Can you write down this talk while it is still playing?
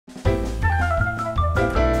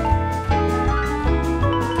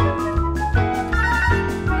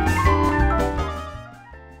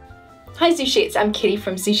Hi Zoosheets, I'm Kitty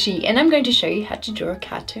from Zooshii and I'm going to show you how to draw a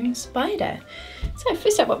cartoon spider. So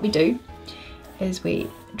first up what we do is we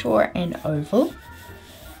draw an oval.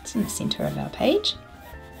 It's in the center of our page.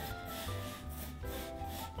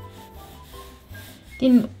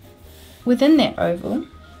 Then within that oval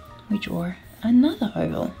we draw another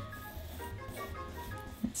oval,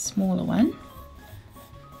 a smaller one,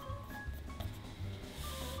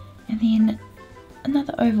 and then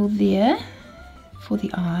another oval there for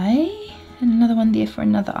the eye, and another one there for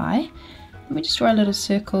another eye. And we just draw a little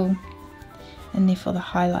circle in there for the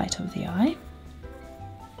highlight of the eye.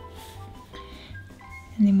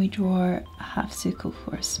 And then we draw a half circle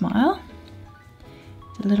for a smile,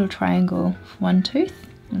 a little triangle for one tooth,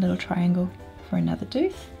 a little triangle for another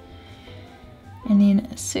tooth, and then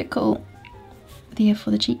a circle there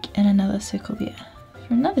for the cheek and another circle there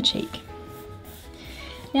for another cheek.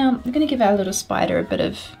 Now we're going to give our little spider a bit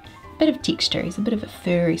of texture. He's a bit of a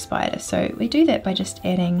furry spider, so we do that by just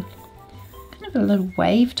adding kind of a little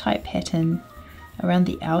wave type pattern around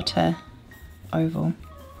the outer oval.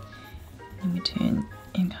 And we turn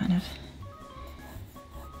and kind of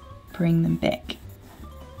bring them back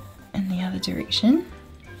in the other direction.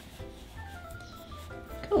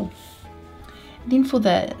 Cool. Then for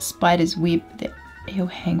the spider's web that he'll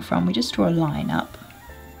hang from, we just draw a line up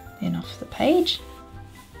then off the page.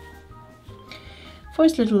 For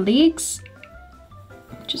his little legs,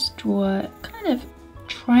 just draw kind of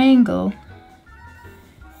triangle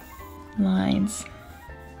lines,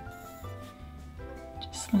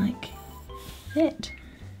 just like that.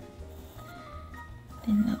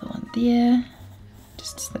 Then another one there,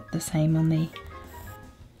 just slip the same on the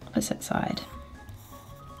opposite side.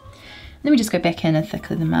 Then we just go back in and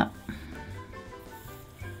thicken them up,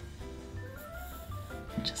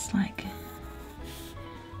 just like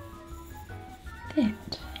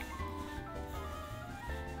that.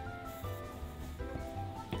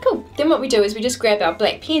 Cool, then what we do is we just grab our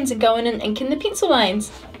black pens and go in and ink in the pencil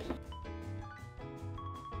lines.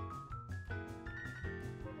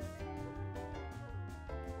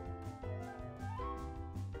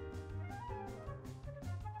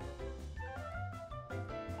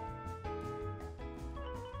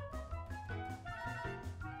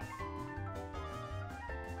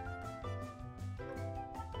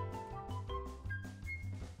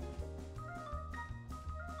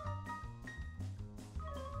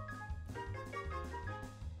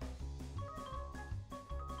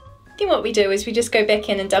 Then what we do is we just go back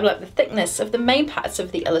in and double up the thickness of the main parts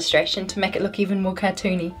of the illustration to make it look even more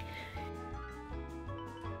cartoony.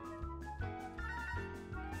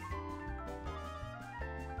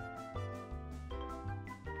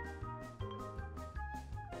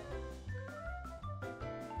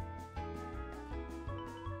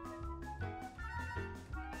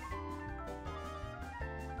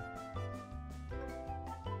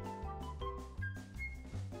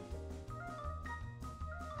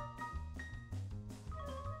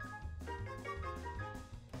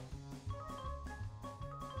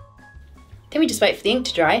 Then we just wait for the ink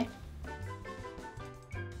to dry.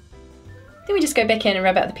 Then we just go back in and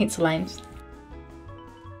rub out the pencil lines.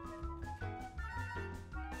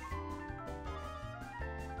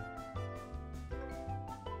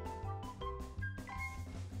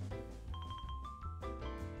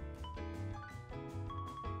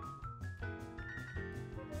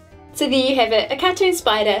 So there you have it, a cartoon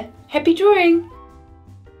spider. Happy drawing!